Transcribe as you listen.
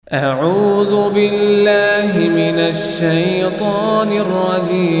أعوذ بالله من الشيطان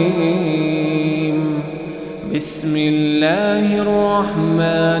الرجيم. بسم الله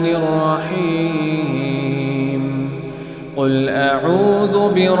الرحمن الرحيم. قل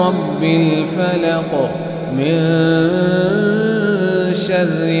أعوذ برب الفلق من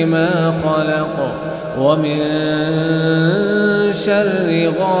شر ما خلق ومن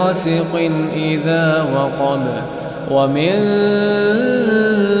شر غاسق إذا وقب ومن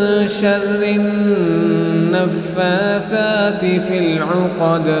شر النفاثات في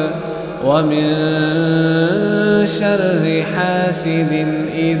العقد ومن شر حاسد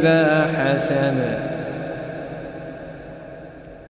إذا حسد.